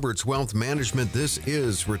at Roberts Wealth Management. This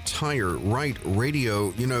is Retire Right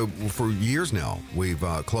Radio. For years now, we've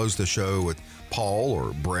closed the show with Paul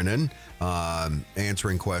or Brennan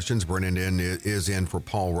answering questions. Brennan is in for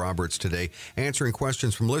Paul Roberts today, answering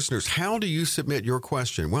questions from listeners. How do you submit your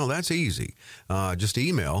question? Well, that's easy. Just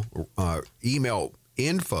email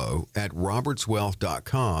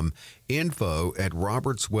info@robertswealth.com,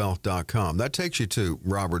 info@robertswealth.com. That takes you to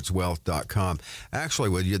robertswealth.com. Actually,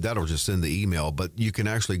 well, that'll just send the email, but you can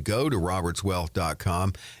actually go to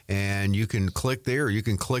robertswealth.com and you can click there. You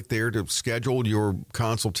can click there to schedule your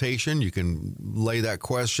consultation. You can lay that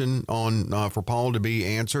question on for Paul to be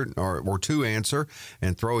answered or to answer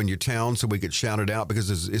and throw in your town so we could shout it out, because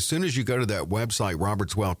as soon as you go to that website,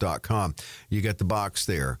 robertswealth.com, you get the box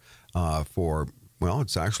there for, well,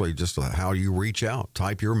 it's actually just how you reach out.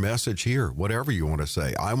 Type your message here, whatever you want to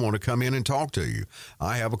say. I want to come in and talk to you.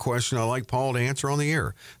 I have a question I'd like Paul to answer on the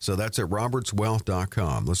air. So that's at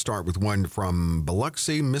robertswealth.com. Let's start with one from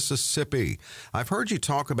Biloxi, Mississippi. I've heard you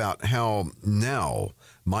talk about how now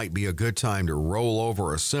might be a good time to roll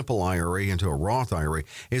over a simple IRA into a Roth IRA.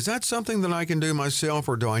 Is that something that I can do myself,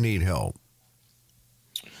 or do I need help?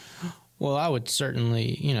 Well, I would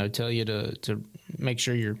certainly, tell you to make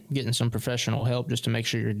sure you're getting some professional help, just to make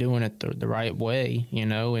sure you're doing it the right way,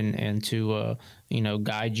 and to,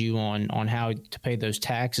 guide you on how to pay those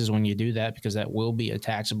taxes when you do that, because that will be a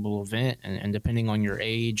taxable event. And depending on your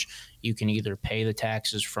age, you can either pay the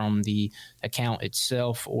taxes from the account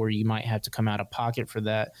itself, or you might have to come out of pocket for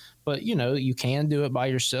that. But, you can do it by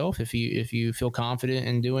yourself if you feel confident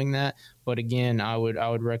in doing that. But again, I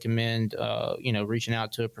would recommend, reaching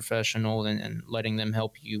out to a professional and letting them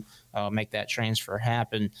help you make that transfer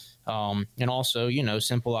happen. And also,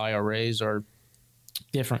 simple IRAs are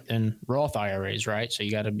different than Roth IRAs, right? So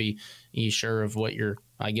you got to be sure of what you're,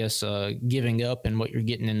 giving up and what you're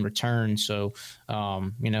getting in return. So,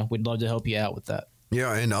 we'd love to help you out with that.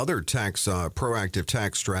 Yeah, and other tax proactive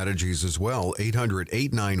tax strategies as well.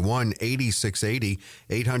 800-891-8680,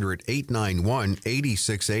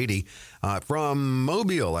 800-891-8680. From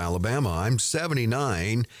Mobile, Alabama, I'm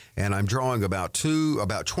 79, and I'm drawing about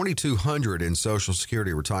 $2,200 in Social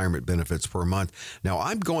Security retirement benefits per month. Now,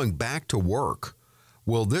 I'm going back to work.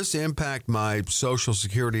 Will this impact my Social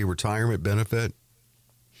Security retirement benefit?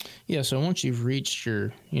 Yeah, so once you've reached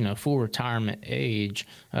your, full retirement age,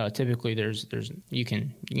 typically you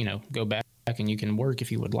can, go back and you can work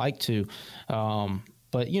if you would like to.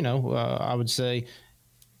 But, I would say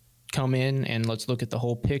come in and let's look at the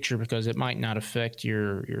whole picture, because it might not affect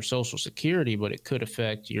your Social Security, but it could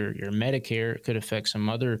affect your Medicare. It could affect some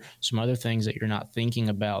other things that you're not thinking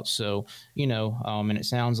about. So, and it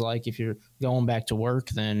sounds like if you're going back to work,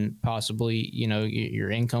 then possibly, your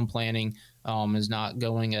income planning is not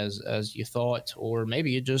going as you thought, or maybe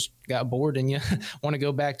you just got bored and you want to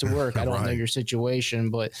go back to work. I don't know your situation,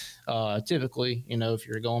 but typically, if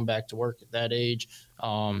you're going back to work at that age,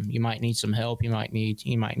 you might need some help. You might need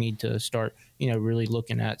to start, really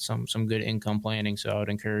looking at some good income planning. So I would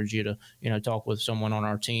encourage you to, talk with someone on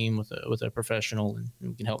our team, with a professional, and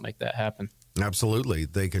we can help make that happen. Absolutely.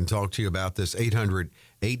 They can talk to you about this.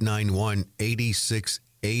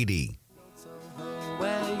 800-891-8680.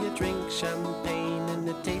 Where you drink champagne and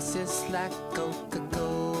it tastes like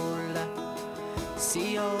Coca-Cola.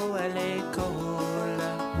 C-O-L-A,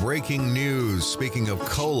 Cola. Breaking news. Speaking of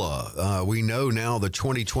COLA, we know now the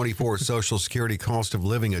 2024 Social Security Cost of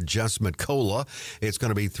Living Adjustment COLA. It's going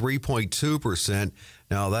to be 3.2%.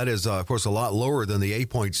 Now, that is, of course, a lot lower than the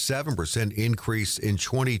 8.7% increase in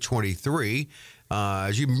 2023.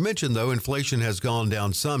 As you mentioned, though, inflation has gone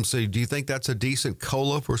down some. So do you think that's a decent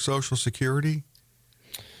COLA for Social Security?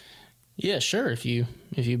 Yeah, sure. If you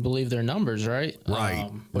believe their numbers, right?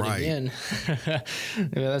 Right. But right. Again,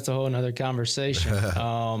 that's a whole nother conversation.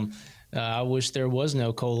 I wish there was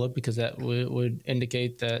no COLA, because that would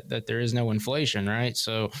indicate that there is no inflation, right?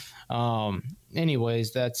 So,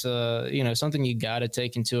 anyways, that's something you got to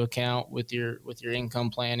take into account with your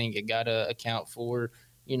income planning. You got to account for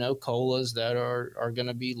COLAs that are going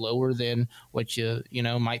to be lower than what you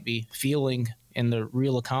might be feeling in the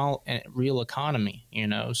real economy,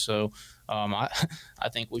 So I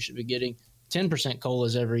think we should be getting 10%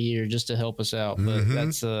 COLAs every year just to help us out. But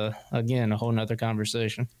that's, again, a whole nother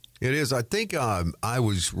conversation. It is. I think I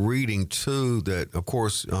was reading, too, that, of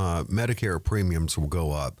course, Medicare premiums will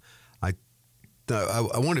go up. I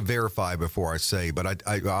want to verify before I say, but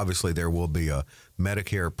I obviously there will be a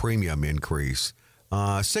Medicare premium increase.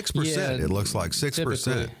 6%, yeah, it looks like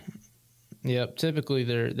 6%. Yep. Typically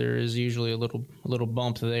there is usually a little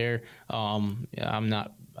bump there.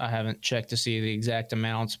 I haven't checked to see the exact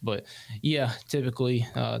amounts, but yeah, typically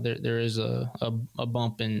there is a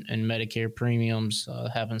bump in Medicare premiums,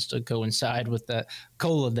 happens to coincide with that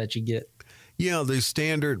COLA that you get. Yeah, the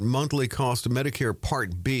standard monthly cost of Medicare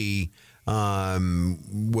Part B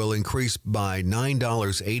will increase by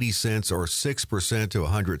 $9.80 or 6% to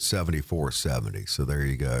 $174.70. So there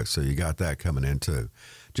you go. So you got that coming in too.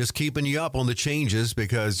 just keeping you up on the changes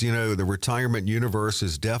because, you know, the retirement universe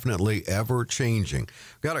is definitely ever changing.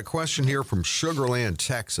 Got a question here from Sugar Land,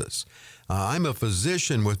 Texas. I'm a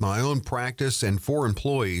physician with my own practice and 4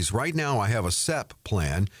 employees. Right now, I have a SEP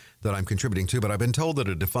plan that I'm contributing to, but I've been told that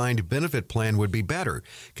a defined benefit plan would be better.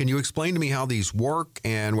 Can you explain to me how these work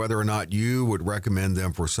and whether or not you would recommend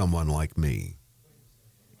them for someone like me?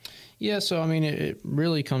 Yeah, so I mean, it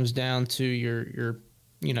really comes down to your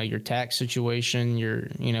your tax situation.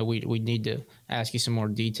 We need to ask you some more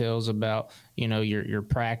details about your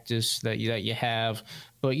practice that you have.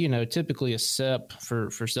 But typically a SEP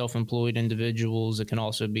for self-employed individuals. It can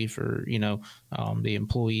also be for the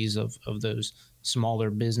employees of those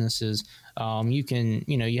smaller businesses. You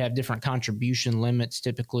have different contribution limits.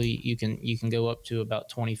 Typically you can go up to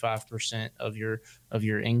about 25% of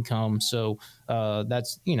your income. So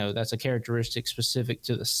that's a characteristic specific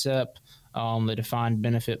to the SEP. The defined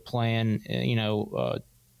benefit plan,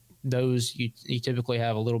 those you typically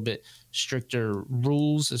have a little bit stricter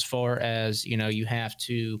rules as far as, you have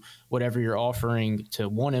to, whatever you're offering to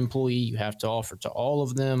one employee, you have to offer to all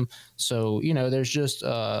of them. So, there's just,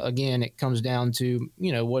 again, it comes down to,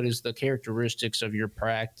 what is the characteristics of your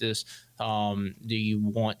practice? Do you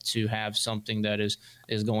want to have something that is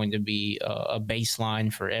going to be a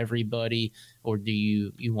baseline for everybody, or do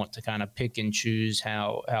you want to kind of pick and choose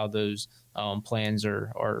how those plans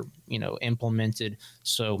are implemented?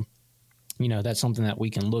 So that's something that we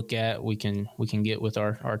can look at. We can get with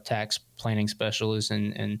our tax planning specialists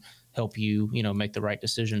and help you make the right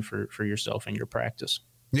decision for yourself and your practice.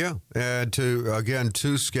 Yeah, and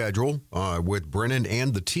to schedule with Brennan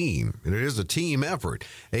and the team. And it is a team effort.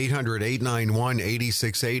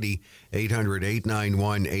 800-891-8680,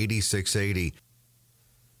 800-891-8680.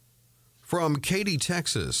 From Katy,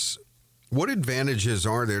 Texas, what advantages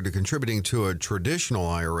are there to contributing to a traditional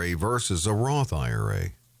IRA versus a Roth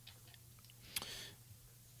IRA?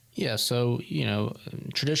 Yeah, so,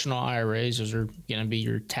 traditional IRAs, those are going to be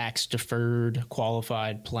your tax-deferred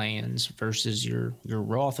qualified plans versus your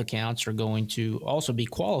Roth accounts are going to also be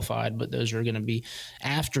qualified, but those are going to be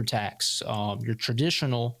after tax. Your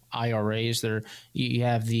traditional IRAs, you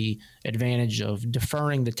have the advantage of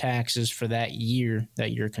deferring the taxes for that year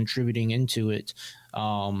that you're contributing into it,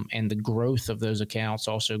 and the growth of those accounts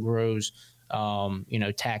also grows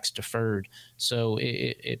tax deferred. So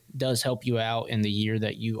it does help you out in the year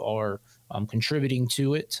that you are contributing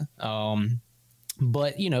to it.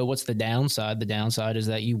 But what's the downside? The downside is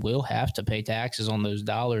that you will have to pay taxes on those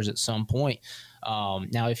dollars at some point.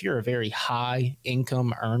 Now, if you're a very high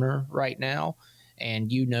income earner right now,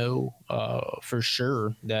 and for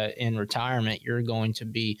sure that in retirement you're going to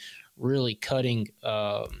be really cutting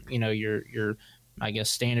your I guess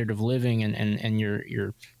standard of living and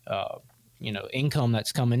your income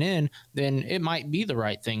that's coming in, then it might be the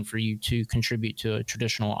right thing for you to contribute to a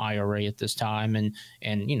traditional IRA at this time and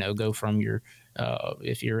go from your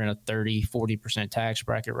if you're in a 30-40% tax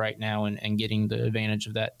bracket right now and getting the advantage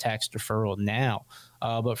of that tax deferral now.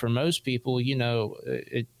 But for most people,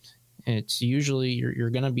 it's usually you're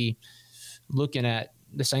going to be looking at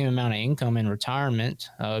the same amount of income in retirement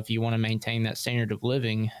if you want to maintain that standard of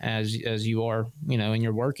living as you are, in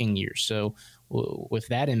your working years. So with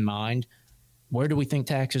that in mind, where do we think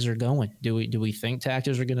taxes are going? Do we think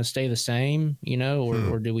taxes are going to stay the same,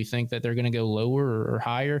 or do we think that they're going to go lower or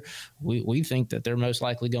higher? We think that they're most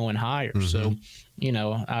likely going higher. Mm-hmm. So,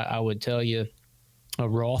 I would tell you a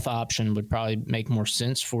Roth option would probably make more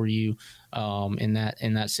sense for you in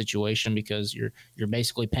that situation, because you're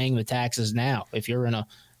basically paying the taxes now. If you're in a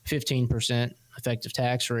 15% effective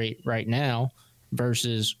tax rate right now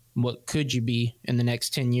versus what could you be in the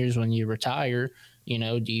next 10 years when you retire,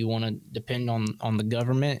 do you want to depend on the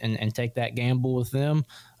government and take that gamble with them?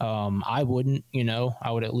 I wouldn't.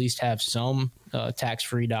 I would at least have some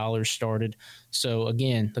tax-free dollars started. So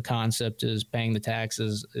again, the concept is paying the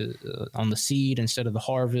taxes on the seed instead of the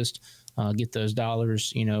harvest. Get those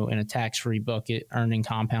dollars, in a tax-free bucket, earning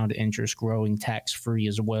compounded interest, growing tax-free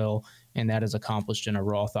as well, and that is accomplished in a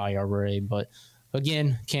Roth IRA. But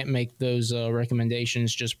again, can't make those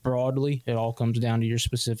recommendations just broadly. It all comes down to your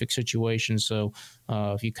specific situation. So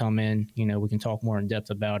if you come in, we can talk more in depth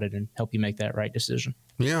about it and help you make that right decision.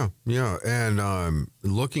 Yeah. And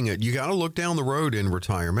you got to look down the road in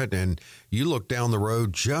retirement, and you look down the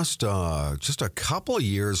road just a couple of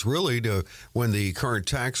years really to when the current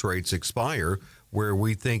tax rates expire. where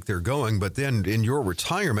we think they're going. But then in your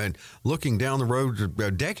retirement, looking down the road,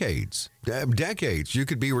 decades, you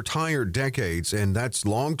could be retired decades, and that's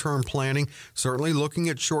long-term planning, certainly looking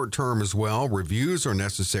at short-term as well. Reviews are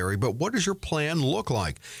necessary, but what does your plan look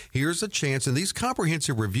like? Here's a chance, and these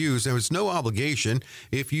comprehensive reviews, there is no obligation.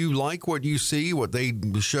 If you like what you see, what they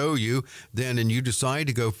show you, then and you decide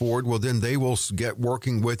to go forward, well, then they will get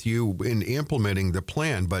working with you in implementing the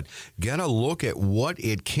plan. But get a look at what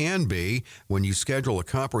it can be when you schedule a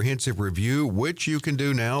comprehensive review, which you can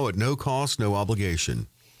do now at no cost, no obligation.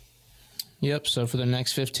 Yep. So for the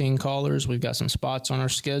next 15 callers, we've got some spots on our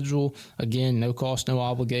schedule. Again, no cost, no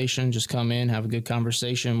obligation. Just come in, have a good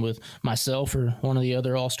conversation with myself or one of the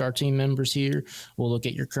other All-Star team members here. We'll look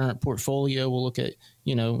at your current portfolio. We'll look at,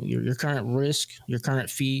 your current risk, your current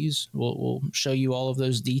fees. We'll show you all of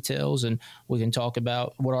those details, and we can talk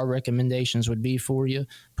about what our recommendations would be for you,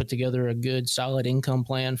 put together a good, solid income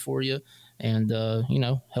plan for you, and,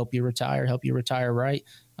 help you retire right.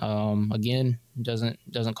 Again,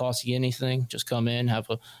 doesn't cost you anything. Just come in, have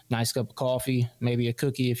a nice cup of coffee, maybe a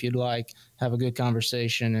cookie if you'd like, have a good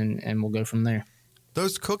conversation, and we'll go from there.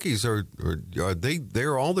 Those cookies are they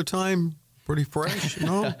there all the time? Pretty fresh,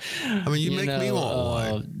 I mean, you make me want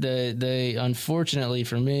one. They unfortunately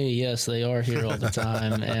for me, yes, they are here all the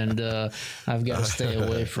time, and I've got to stay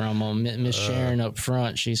away from them. Miss Sharon up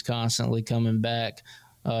front, she's constantly coming back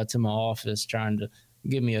to my office trying to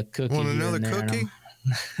give me a cookie. Want another cookie?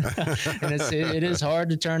 And it is hard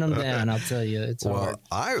to turn them down. I'll tell you, it's hard.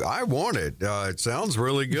 I want it. It sounds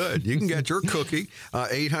really good. You can get your cookie.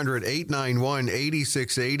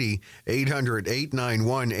 800-891-8680.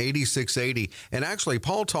 800-891-8680. And actually,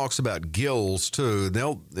 Paul talks about GILS too.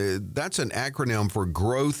 That's an acronym for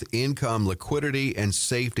growth, income, liquidity, and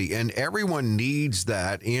safety. And everyone needs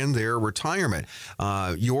that in their retirement.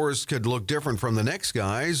 Yours could look different from the next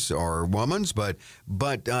guy's or woman's, but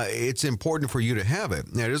it's important for you to have it.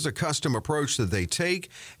 It is a custom approach that they take,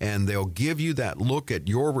 and they'll give you that look at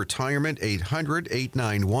your retirement.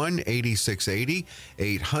 800-891-8680.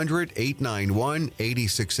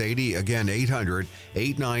 800-891-8680. Again,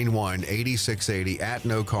 800-891-8680 at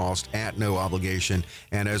no cost, at no obligation.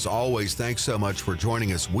 And as always, thanks so much for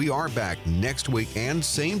joining us. We are back next week and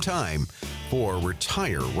same time for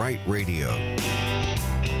Retire Right Radio.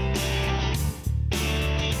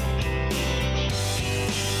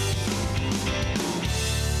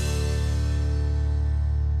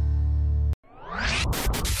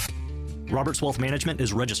 Roberts Wealth Management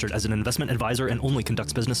is registered as an investment advisor and only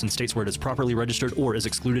conducts business in states where it is properly registered or is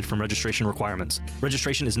excluded from registration requirements.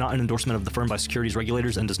 Registration is not an endorsement of the firm by securities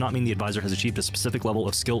regulators and does not mean the advisor has achieved a specific level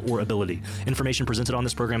of skill or ability. Information presented on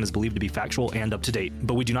this program is believed to be factual and up to date,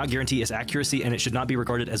 but we do not guarantee its accuracy, and it should not be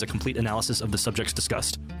regarded as a complete analysis of the subjects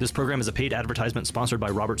discussed. This program is a paid advertisement sponsored by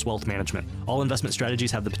Roberts Wealth Management. All investment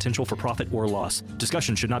strategies have the potential for profit or loss.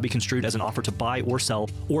 Discussion should not be construed as an offer to buy or sell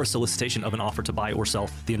or a solicitation of an offer to buy or sell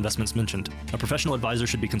the investments mentioned. A professional advisor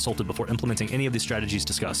should be consulted before implementing any of the strategies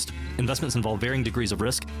discussed. Investments involve varying degrees of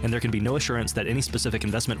risk, and there can be no assurance that any specific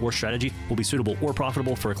investment or strategy will be suitable or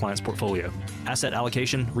profitable for a client's portfolio. Asset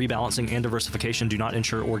allocation, rebalancing, and diversification do not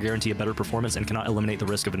ensure or guarantee a better performance and cannot eliminate the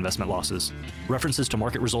risk of investment losses. References to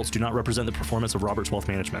market results do not represent the performance of Roberts Wealth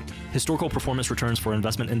Management. Historical performance returns for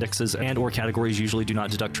investment indexes and or categories usually do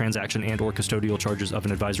not deduct transaction and or custodial charges of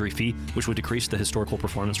an advisory fee, which would decrease the historical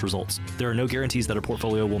performance results. There are no guarantees that a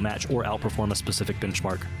portfolio will match or outperform a specific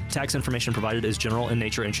benchmark. Tax information provided is general in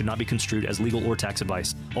nature and should not be construed as legal or tax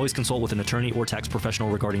advice. Always consult with an attorney or tax professional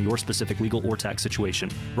regarding your specific legal or tax situation.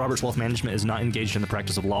 Roberts Wealth Management is not engaged in the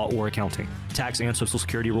practice of law or accounting. Tax and Social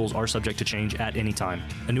Security rules are subject to change at any time.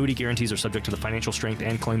 Annuity guarantees are subject to the financial strength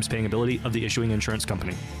and claims paying ability of the issuing insurance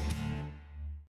company.